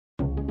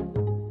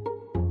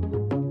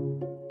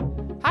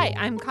Hi,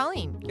 I'm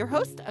Colleen, your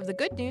host of the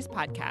Good News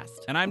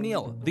Podcast. And I'm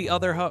Neil, the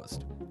other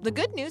host. The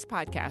Good News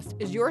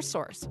Podcast is your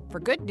source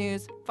for good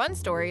news, fun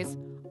stories,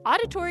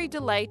 auditory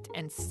delight,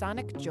 and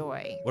sonic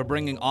joy. We're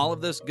bringing all of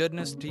this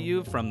goodness to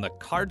you from the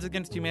Cards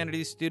Against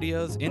Humanity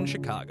studios in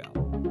Chicago.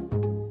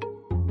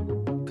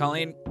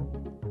 Colleen,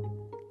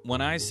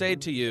 when I say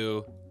to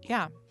you,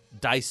 Yeah.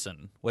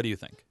 Dyson, what do you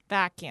think?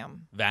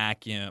 Vacuum.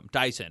 Vacuum.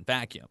 Dyson,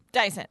 vacuum.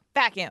 Dyson.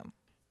 Vacuum.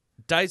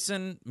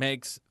 Dyson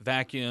makes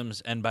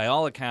vacuums, and by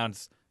all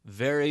accounts,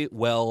 very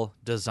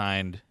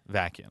well-designed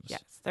vacuums.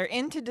 Yes, they're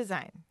into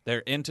design.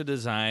 They're into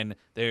design.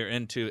 They're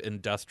into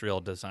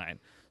industrial design.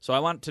 So I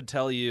want to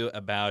tell you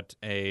about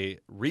a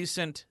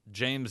recent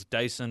James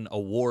Dyson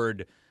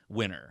Award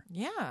winner.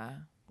 Yeah.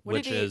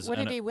 What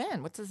did he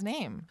win? What's his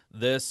name?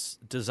 This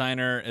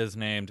designer is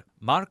named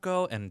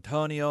Marco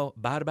Antonio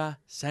Barba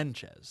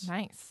Sanchez.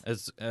 Nice.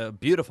 It's a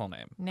beautiful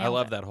name. I Nailed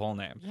love it. that whole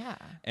name. Yeah.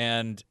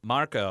 And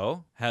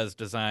Marco has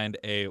designed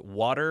a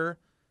water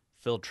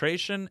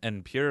filtration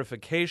and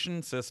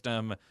purification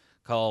system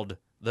called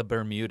the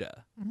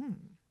Bermuda.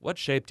 What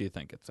shape do you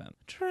think it's in?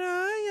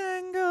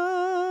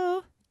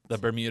 Triangle. The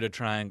Bermuda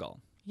Triangle.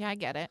 Yeah, I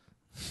get it.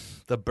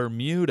 The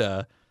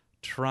Bermuda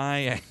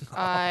Triangle.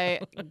 I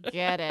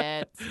get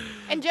it.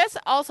 And just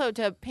also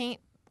to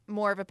paint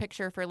more of a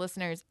picture for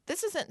listeners,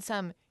 this isn't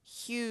some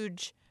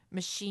huge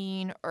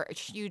machine or a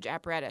huge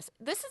apparatus.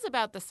 This is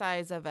about the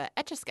size of a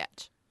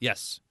Etch-a-Sketch.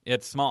 Yes,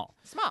 it's small.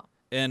 Small.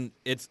 And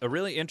it's a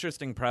really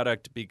interesting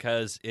product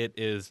because it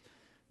is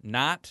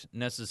not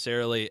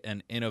necessarily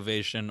an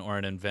innovation or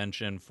an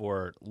invention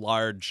for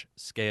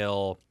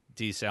large-scale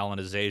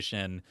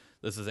desalinization.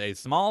 This is a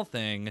small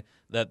thing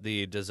that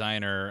the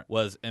designer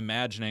was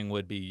imagining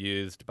would be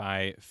used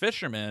by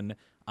fishermen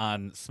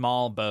on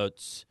small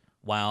boats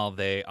while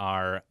they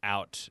are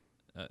out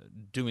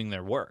doing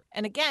their work.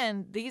 And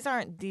again, these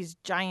aren't these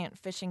giant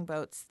fishing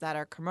boats that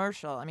are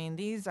commercial. I mean,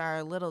 these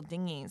are little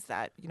dinghies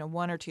that,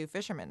 one or two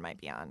fishermen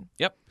might be on.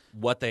 Yep.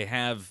 What they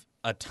have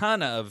a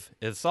ton of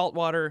is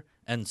saltwater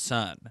and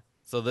sun.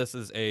 So this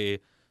is a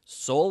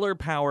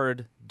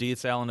solar-powered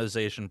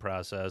desalinization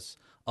process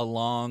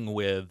along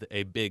with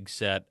a big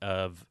set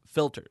of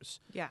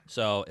filters. Yeah.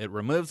 So it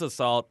removes the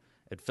salt,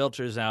 it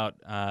filters out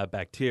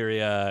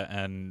bacteria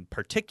and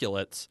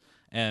particulates,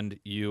 and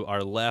you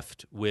are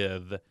left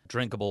with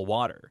drinkable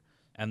water.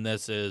 And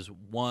this is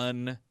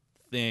one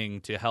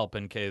thing to help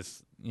in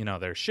case,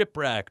 they're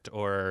shipwrecked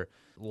or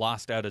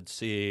lost out at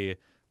sea.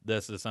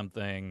 This is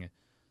something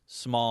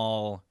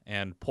small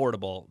and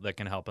portable that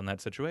can help in that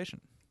situation.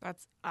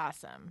 That's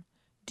awesome.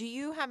 Do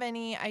you have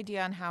any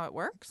idea on how it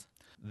works?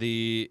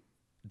 The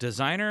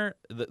designer,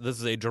 this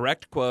is a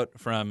direct quote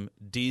from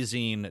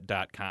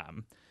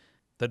dzine.com.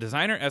 The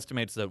designer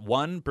estimates that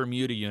one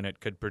Bermuda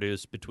unit could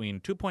produce between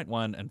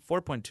 2.1 and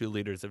 4.2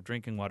 liters of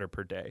drinking water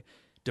per day,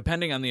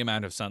 depending on the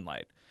amount of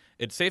sunlight.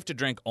 It's safe to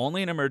drink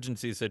only in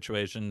emergency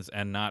situations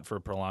and not for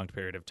a prolonged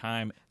period of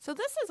time. So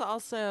this is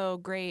also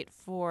great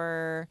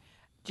for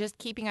just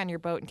keeping on your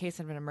boat in case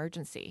of an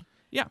emergency.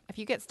 Yeah. If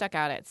you get stuck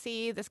out at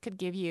sea, this could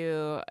give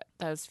you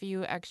those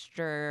few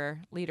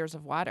extra liters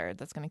of water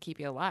that's going to keep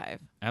you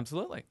alive.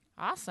 Absolutely.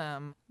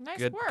 Awesome. Nice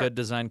Good, work. Good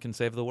design can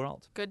save the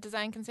world. Good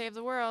design can save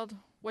the world.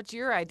 What's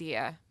your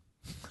idea?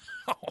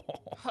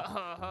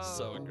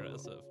 So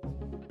aggressive.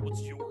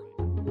 What's your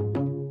idea?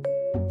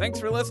 Thanks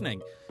for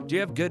listening. Do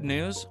you have good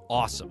news?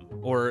 Awesome.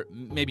 Or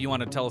maybe you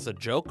want to tell us a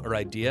joke or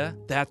idea?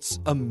 That's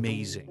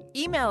amazing.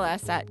 Email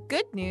us at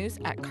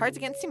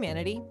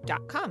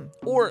goodnews@cardsagainsthumanity.com.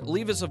 Or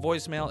leave us a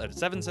voicemail at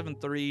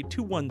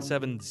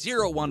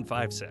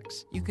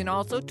 773-217-0156. You can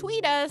also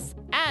tweet us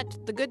at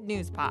The Good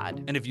News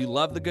Pod. And if you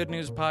love the Good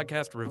News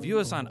Podcast, review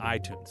us on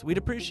iTunes. We'd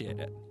appreciate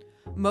it.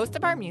 Most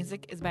of our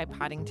music is by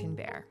Poddington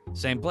Bear.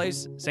 Same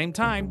place, same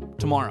time,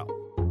 tomorrow.